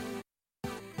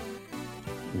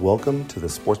Welcome to the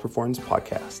Sports Performance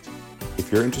Podcast.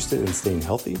 If you're interested in staying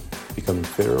healthy, becoming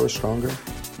fitter or stronger,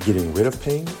 getting rid of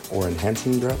pain, or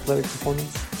enhancing your athletic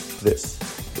performance, this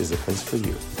is the place for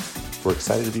you. We're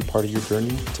excited to be part of your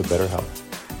journey to better health.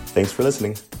 Thanks for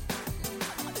listening.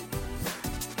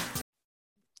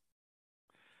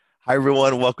 Hi,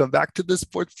 everyone. Welcome back to the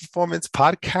Sports Performance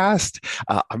Podcast.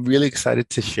 I'm really excited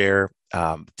to share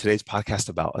today's podcast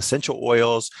about essential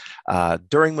oils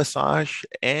during massage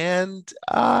and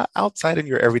outside in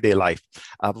your everyday life.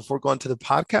 Before going to the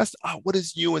podcast, what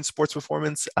is new in sports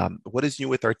performance? What is new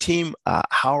with our team?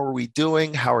 How are we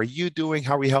doing? How are you doing?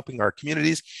 How are we helping our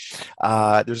communities?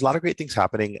 There's a lot of great things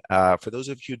happening. For those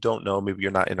of you who don't know, maybe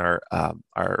you're not in our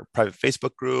private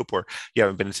Facebook group, or you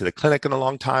haven't been into the clinic in a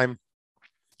long time,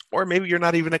 or maybe you're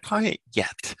not even a client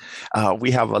yet.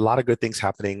 We have a lot of good things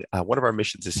happening. One of our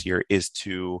missions this year is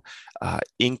to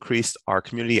increase our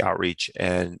community outreach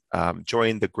and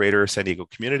join the greater San Diego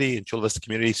community and Chula Vista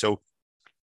community. So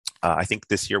I think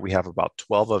this year we have about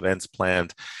 12 events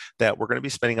planned that we're going to be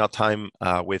spending out time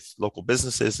with local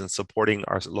businesses and supporting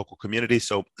our local community.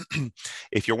 So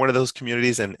if you're one of those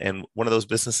communities and one of those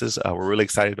businesses, we're really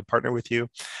excited to partner with you.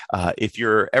 If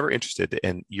you're ever interested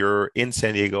and you're in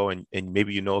San Diego and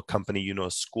maybe you know a company, you know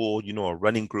a school, you know a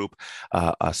running group,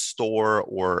 a store,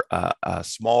 or a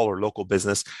small or local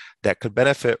business that could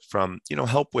benefit from,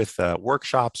 help with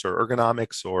workshops or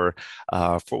ergonomics or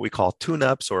for what we call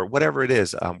tune-ups or whatever it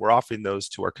is, we're offering those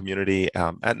to our community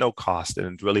at no cost.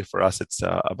 And really for us, it's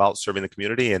about serving the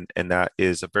community, and that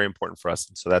is very important for us.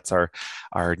 And so that's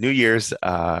our New Year's,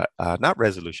 not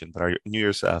resolution, but our New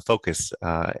Year's focus.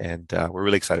 And we're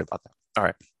really excited about that. All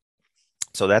right.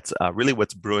 So that's really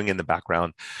what's brewing in the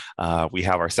background. We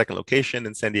have our second location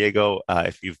in San Diego.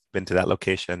 If you've been to that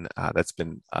location, that's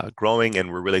been growing,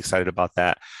 and we're really excited about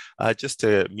that, just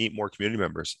to meet more community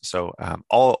members. So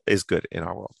all is good in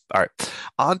our world. All right,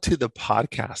 on to the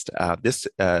podcast. This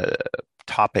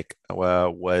topic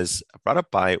was brought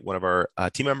up by one of our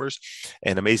team members,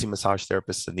 an amazing massage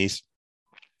therapist, Denise.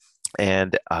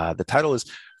 And the title is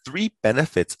 3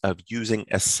 benefits of using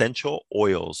essential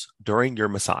oils during your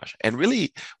massage. And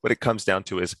really what it comes down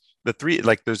to is the 3,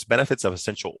 there's benefits of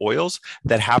essential oils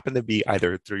that happen to be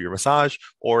either through your massage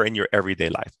or in your everyday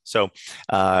life. So,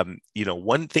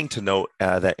 one thing to note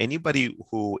that anybody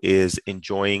who is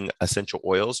enjoying essential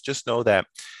oils, just know that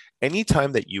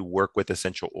anytime that you work with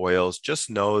essential oils, just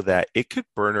know that it could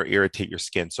burn or irritate your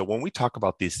skin. So when we talk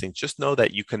about these things, just know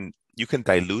that you can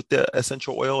dilute the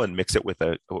essential oil and mix it with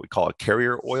what we call a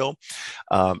carrier oil.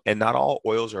 And not all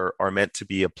oils are meant to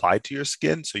be applied to your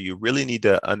skin. So you really need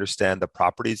to understand the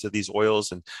properties of these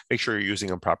oils and make sure you're using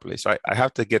them properly. So I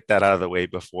have to get that out of the way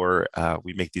before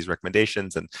we make these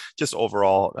recommendations and just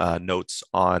overall notes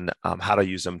on how to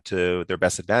use them to their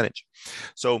best advantage.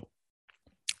 So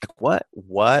what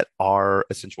are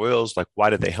essential oils?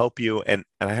 Why do they help you? And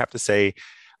I have to say,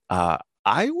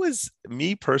 I wasn't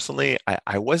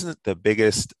the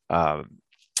biggest, I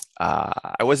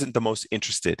wasn't the most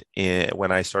interested in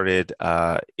when I started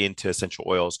into essential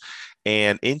oils,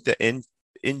 and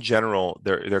in general,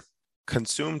 they're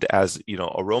consumed as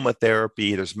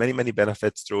aromatherapy. There's many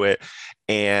benefits through it,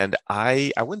 and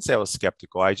I wouldn't say I was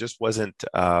skeptical. I just wasn't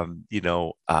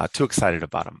too excited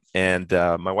about them. And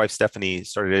my wife Stephanie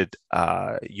started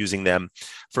using them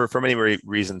for many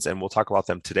reasons, and we'll talk about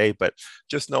them today. But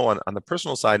just know on the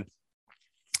personal side,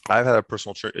 I've had a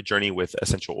personal journey with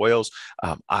essential oils.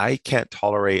 I can't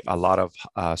tolerate a lot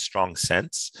of strong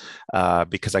scents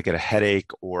because I get a headache,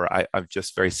 or I'm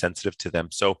just very sensitive to them.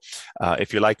 So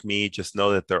if you're like me, just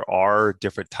know that there are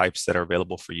different types that are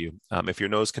available for you. If your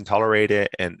nose can tolerate it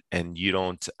and you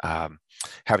don't have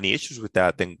any issues with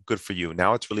that, then good for you.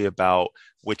 Now it's really about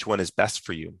which one is best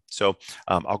for you. So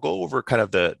I'll go over kind of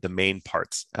the main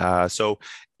parts. So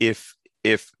if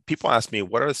people ask me,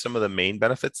 what are some of the main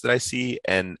benefits that I see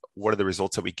and what are the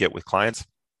results that we get with clients?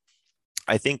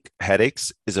 I think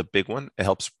headaches is a big one. It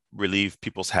helps relieve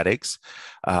people's headaches.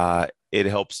 It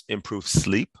helps improve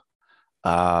sleep.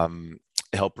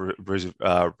 Help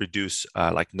reduce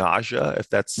nausea if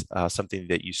that's something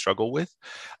that you struggle with.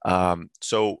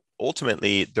 So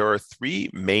ultimately, there are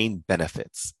 3 main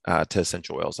benefits to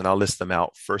essential oils, and I'll list them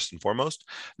out first and foremost.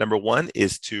 Number 1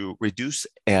 is to reduce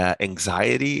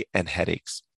anxiety and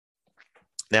headaches.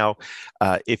 Now,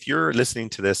 if you're listening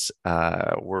to this,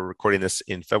 we're recording this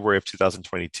in February of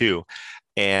 2022.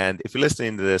 And if you're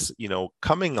listening to this,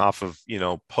 coming off of,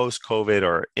 post-COVID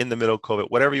or in the middle of COVID,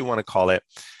 whatever you want to call it,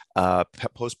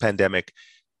 post-pandemic,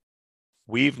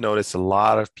 we've noticed a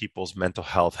lot of people's mental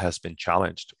health has been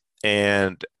challenged.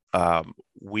 And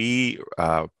we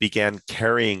began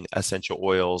carrying essential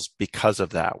oils because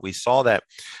of that. We saw that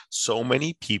so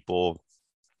many people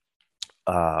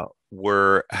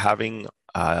were having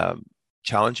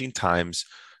challenging times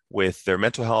with their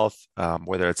mental health,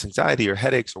 whether it's anxiety or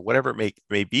headaches or whatever it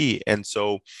may be. And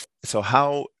so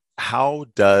how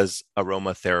does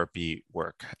aromatherapy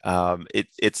work?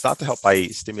 It's thought to help by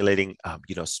stimulating,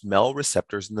 smell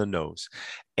receptors in the nose,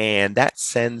 and that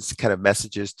sends kind of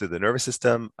messages to the nervous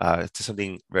system, to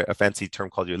something, a fancy term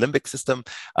called your limbic system,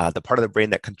 the part of the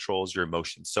brain that controls your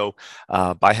emotions. So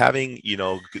by having,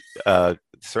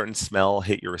 certain smell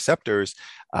hit your receptors,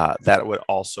 that would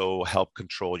also help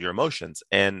control your emotions.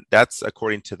 And that's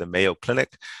according to the Mayo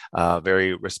Clinic,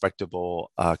 very respectable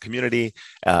community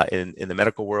in the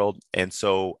medical world. And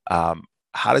so,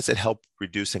 how does it help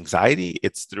reduce anxiety?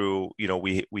 It's through,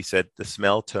 we said the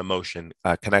smell to emotion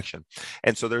connection.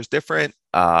 And so there's different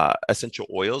essential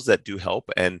oils that do help.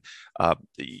 And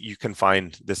you can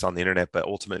find this on the internet, but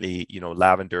ultimately,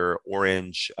 lavender,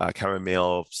 orange,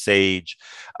 chamomile, sage,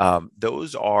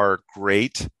 those are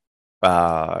great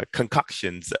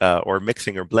concoctions or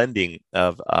mixing or blending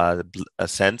of a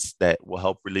scents that will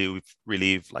help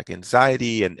relieve like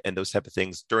anxiety and those type of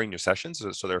things during your sessions.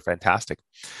 So they're fantastic.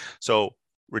 So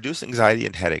reduce anxiety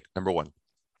and headache, number one.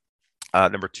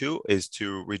 Number two is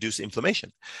to reduce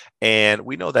inflammation. And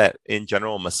we know that in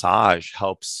general, massage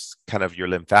helps kind of your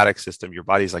lymphatic system, your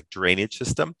body's like drainage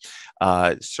system,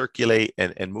 circulate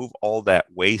and move all that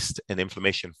waste and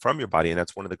inflammation from your body. And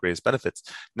that's one of the greatest benefits.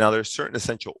 Now, there's certain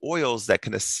essential oils that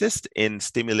can assist in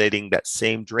stimulating that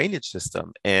same drainage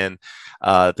system. And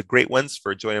the great ones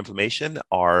for joint inflammation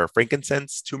are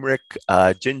frankincense, turmeric,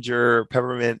 ginger,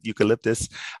 peppermint, eucalyptus,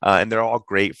 and they're all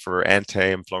great for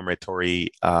anti-inflammatory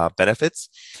benefits.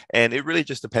 And it really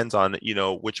just depends on,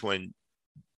 which one.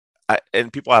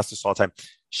 And people ask this all the time,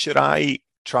 should I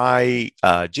try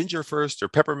ginger first or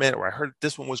peppermint? Or I heard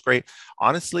this one was great.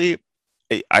 Honestly,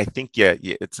 I think, yeah,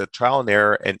 it's a trial and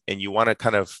error, and you want to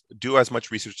kind of do as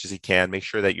much research as you can, make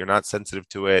sure that you're not sensitive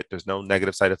to it, there's no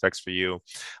negative side effects for you,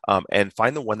 and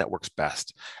find the one that works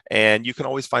best. And you can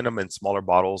always find them in smaller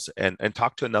bottles and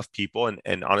talk to enough people.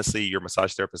 And honestly, your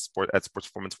massage therapist at Sports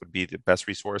Performance would be the best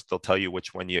resource. They'll tell you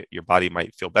which one your body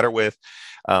might feel better with.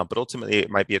 But ultimately, it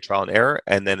might be a trial and error.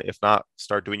 And then if not,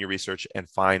 start doing your research and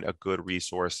find a good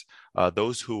resource,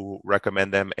 those who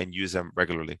recommend them and use them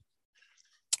regularly.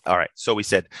 All right. So we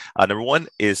said number one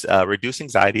is reduce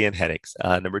anxiety and headaches.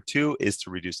 Number two is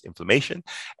to reduce inflammation.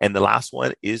 And the last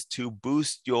one is to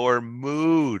boost your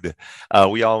mood.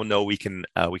 We all know we can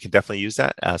definitely use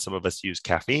that. Some of us use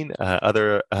caffeine.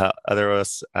 Other of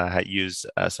us use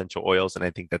essential oils. And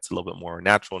I think that's a little bit more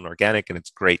natural and organic, and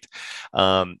it's great.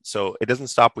 So it doesn't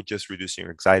stop with just reducing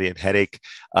your anxiety and headache.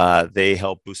 They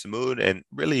help boost the mood and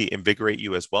really invigorate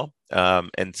you as well.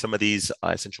 And some of these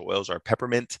essential oils are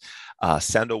peppermint,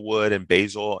 sandalwood, and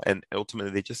basil, and ultimately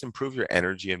they just improve your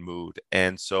energy and mood.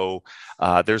 And so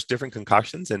there's different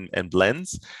concoctions and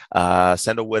blends.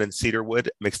 Sandalwood and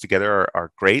cedarwood mixed together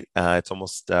are great. It's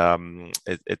almost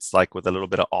it's like with a little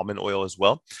bit of almond oil as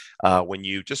well. When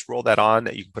you just roll that on,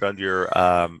 you can put under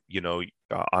your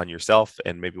on yourself,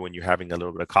 and maybe when you're having a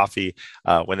little bit of coffee,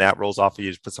 when that rolls off of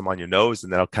you, just put some on your nose,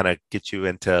 and that'll kind of get you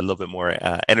into a little bit more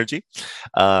energy.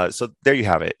 So there you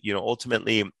have it.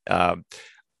 Ultimately,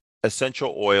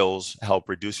 essential oils help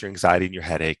reduce your anxiety and your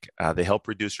headache. They help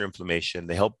reduce your inflammation.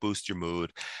 They help boost your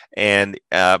mood. And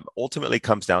ultimately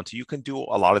comes down to, you can do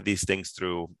a lot of these things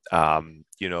through,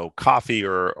 coffee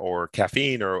or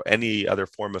caffeine or any other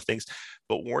form of things.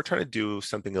 But when we're trying to do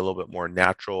something a little bit more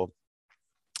natural,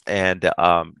 and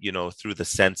through the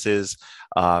senses,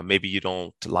 maybe you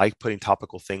don't like putting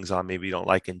topical things on, maybe you don't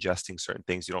like ingesting certain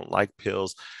things, you don't like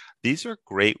pills. These are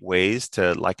great ways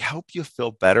to help you feel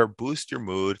better, boost your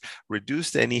mood,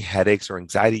 reduce any headaches or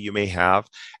anxiety you may have,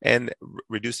 and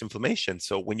reduce inflammation.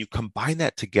 So when you combine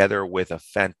that together with a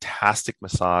fantastic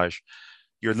massage,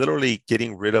 you're literally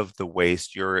getting rid of the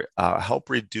waste. You're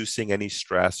help reducing any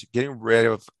stress, getting rid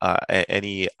of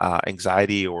any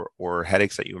anxiety or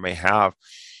headaches that you may have.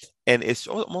 And it's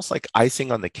almost like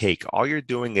icing on the cake. All you're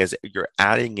doing is you're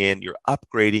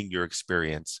upgrading your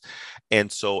experience.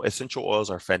 And so essential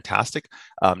oils are fantastic,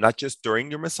 not just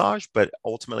during your massage, but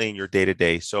ultimately in your day to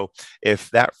day. So if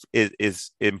that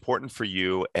is important for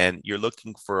you and you're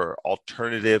looking for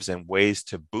alternatives and ways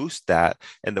to boost that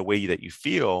and the way that you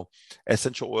feel,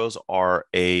 essential oils are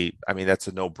that's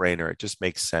a no brainer. It just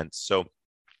makes sense. So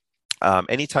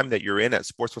anytime that you're in at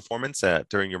sports performance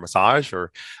during your massage,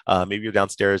 or maybe you're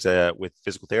downstairs with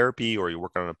physical therapy, or you're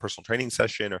working on a personal training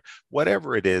session, or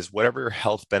whatever it is, whatever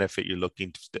health benefit you're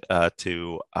looking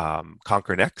to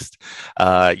conquer next,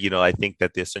 I think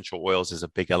that the essential oils is a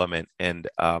big element. And,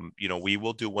 we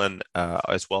will do one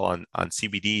as well on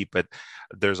CBD, but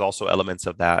there's also elements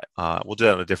of that. We'll do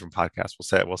that on a different podcast.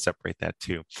 We'll separate that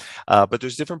too. But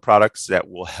there's different products that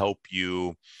will help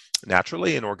you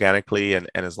naturally and organically, and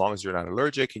as long as you're not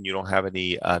allergic and you don't have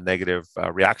any negative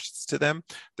reactions to them,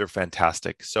 they're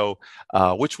fantastic. So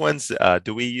which ones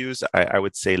do we use? I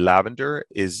would say lavender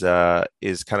is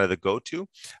kind of the go-to,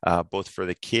 both for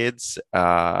the kids,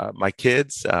 my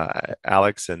kids,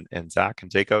 Alex and Zach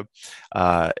and Jacob,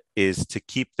 is to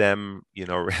keep them,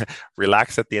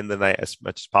 relaxed at the end of the night as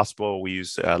much as possible. We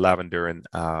use lavender in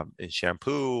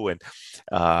shampoo, and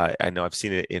I know I've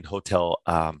seen it in hotel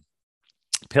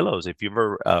pillows. If you've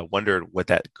ever wondered what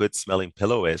that good smelling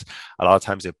pillow is, a lot of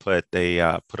times they put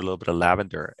a little bit of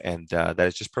lavender, and that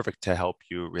is just perfect to help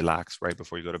you relax right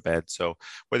before you go to bed. So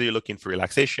whether you're looking for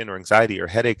relaxation or anxiety or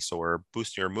headaches or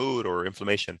boosting your mood or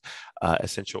inflammation,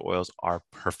 essential oils are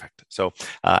perfect. So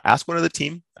ask one of the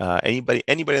team. Anybody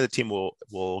on the team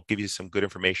will give you some good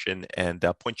information and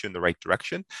point you in the right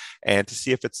direction, and to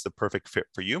see if it's the perfect fit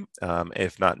for you.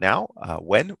 If not now,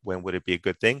 when would it be a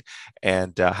good thing,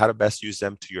 and how to best use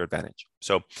them to your advantage.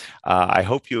 So I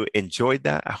hope you enjoyed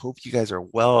that. I hope you guys are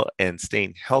well and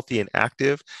staying healthy and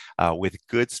active, with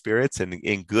good spirits and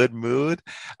in good mood.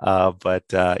 But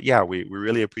we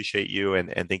really appreciate you,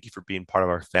 and thank you for being part of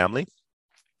our family.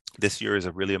 This year is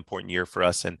a really important year for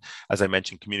us. And as I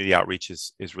mentioned, community outreach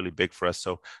is really big for us.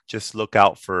 So just look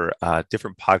out for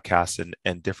different podcasts and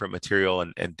different material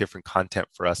and different content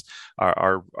for us.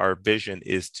 Our vision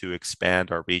is to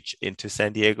expand our reach into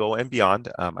San Diego and beyond.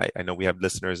 I know we have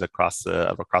listeners across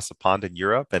the pond in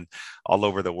Europe and all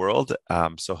over the world.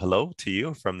 So hello to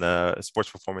you from the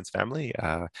Sports Performance family.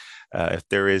 If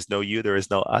there is no you, there is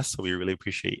no us. So we really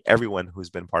appreciate everyone who's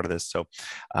been part of this. So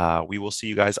we will see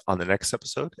you guys on the next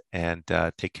episode. And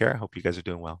take care. I hope you guys are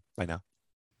doing well. Bye now.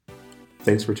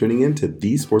 Thanks for tuning in to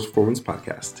the Sports Performance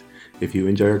Podcast. If you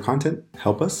enjoy our content,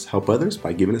 help us help others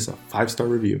by giving us a 5-star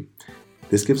review.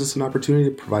 This gives us an opportunity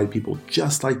to provide people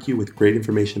just like you with great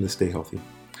information to stay healthy.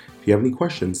 If you have any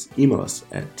questions, email us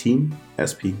at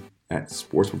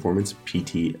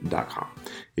teamsp@sportsperformancept.com.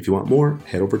 If you want more,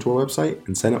 head over to our website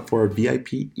and sign up for our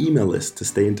VIP email list to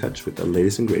stay in touch with the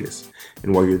latest and greatest.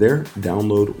 And while you're there,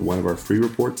 download one of our free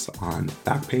reports on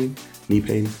back pain, knee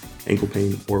pain, ankle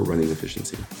pain, or running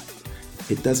efficiency.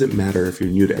 It doesn't matter if you're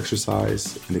new to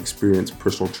exercise, an experienced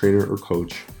personal trainer or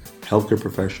coach, healthcare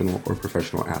professional, or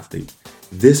professional athlete.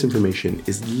 This information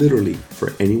is literally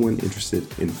for anyone interested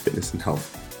in fitness and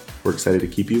health. We're excited to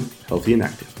keep you healthy and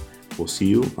active. We'll see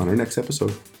you on our next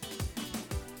episode.